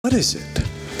What is it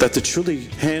that the truly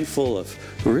handful of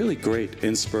really great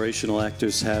inspirational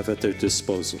actors have at their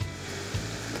disposal?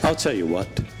 I'll tell you what.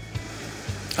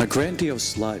 A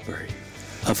grandiose library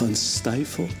of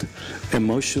unstifled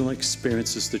emotional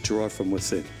experiences to draw from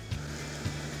within.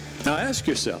 Now ask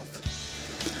yourself,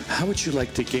 how would you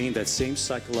like to gain that same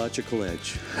psychological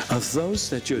edge of those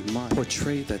that you admire,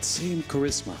 portray that same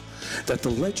charisma that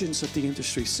the legends of the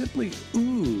industry simply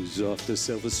ooze off the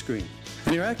silver screen?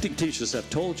 And your acting teachers have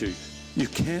told you, you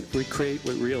can't recreate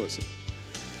with realism,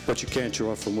 but you can't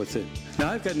draw from within. Now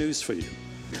I've got news for you.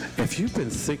 If you've been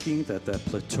thinking that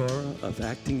plethora of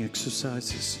acting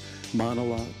exercises,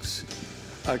 monologues,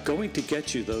 are going to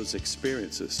get you those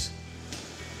experiences,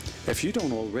 if you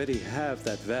don't already have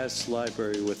that vast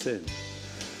library within,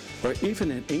 or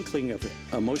even an inkling of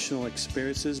emotional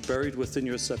experiences buried within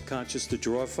your subconscious to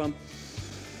draw from,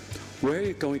 where are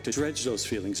you going to dredge those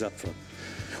feelings up from?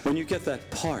 When you get that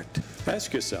part,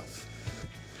 ask yourself,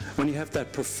 when you have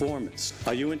that performance,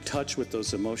 are you in touch with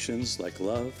those emotions like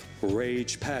love,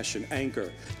 rage, passion,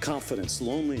 anger, confidence,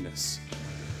 loneliness?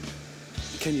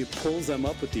 Can you pull them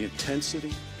up with the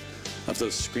intensity of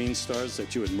those screen stars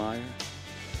that you admire?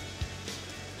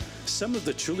 Some of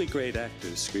the truly great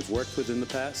actors we've worked with in the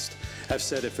past have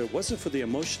said if it wasn't for the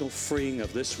emotional freeing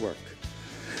of this work,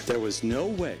 there was no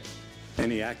way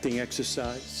any acting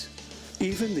exercise,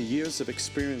 even the years of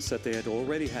experience that they had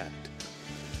already had,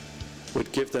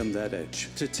 would give them that edge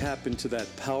to tap into that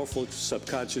powerful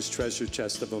subconscious treasure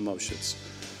chest of emotions.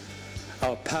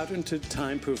 Our patented,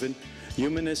 time-proven,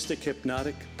 humanistic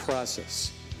hypnotic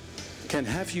process can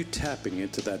have you tapping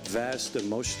into that vast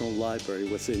emotional library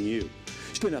within you.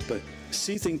 Spin up a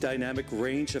seething dynamic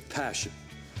range of passion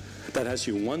that has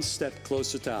you one step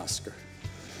closer to Oscar.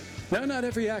 Now, not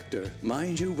every actor,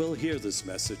 mind you, will hear this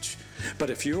message, but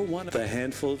if you're one of the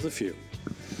handful of the few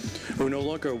who no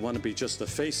longer want to be just a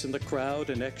face in the crowd,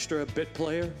 an extra bit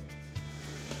player,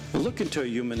 look into a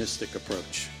humanistic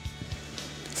approach.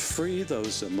 Free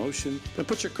those emotions and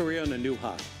put your career on a new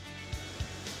high.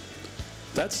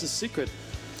 That's the secret.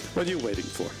 What are you waiting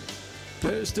for?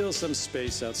 There's still some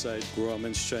space outside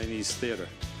Grauman's Chinese Theater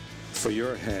for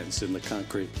your hands in the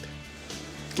concrete.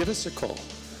 Give us a call.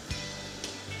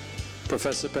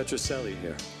 Professor Petrocelli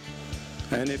here.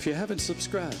 And if you haven't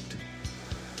subscribed,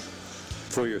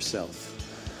 for yourself,